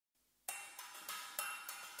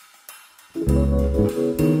My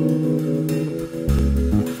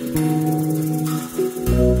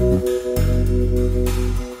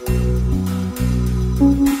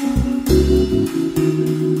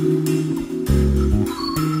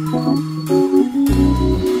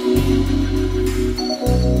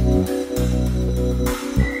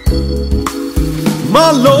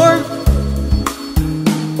Lord,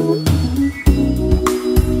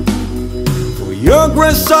 for your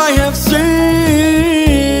grace I have sinned.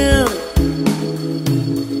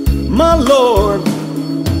 My Lord,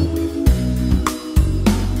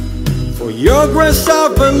 for your grace I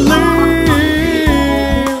believe.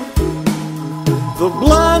 The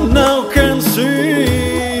blind now can see,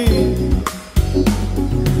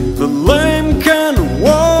 the lame can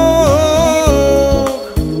walk,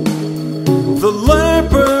 the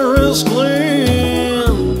leper is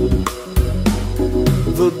clean,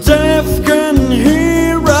 the deaf can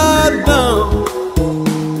hear right now,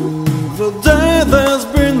 the dead has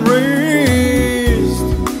been raised,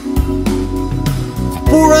 the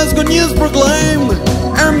poor has good news proclaimed,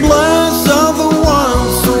 and blessed are the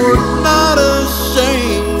ones who are not ashamed.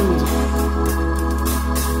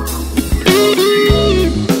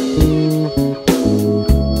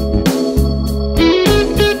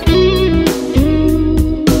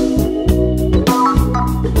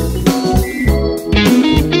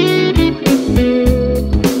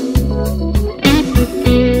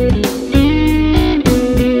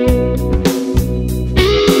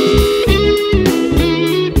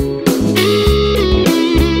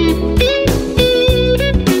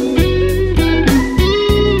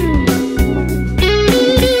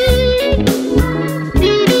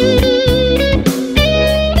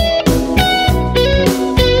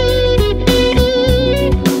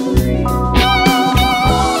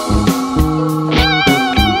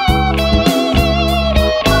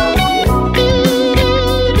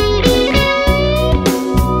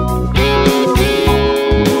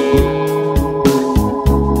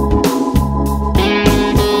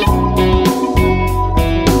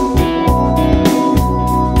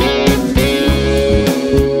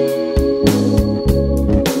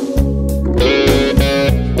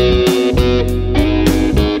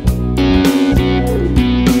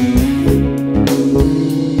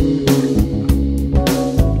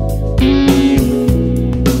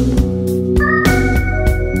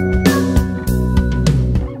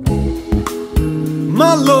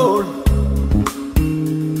 My Lord,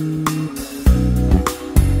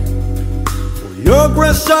 for your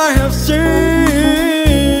grace I have sinned.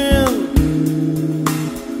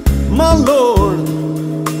 My Lord,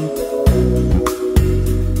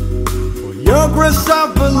 for your grace I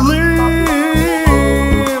believe.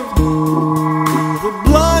 The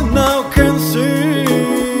blind now can see,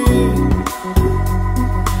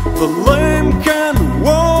 the lame can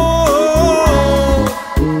walk,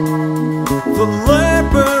 the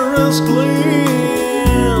leper is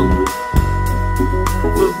clean,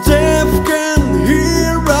 the deaf can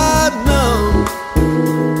hear right now,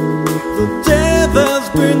 the dead has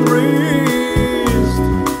been raised,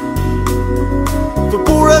 the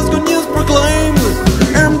poor has good news proclaimed.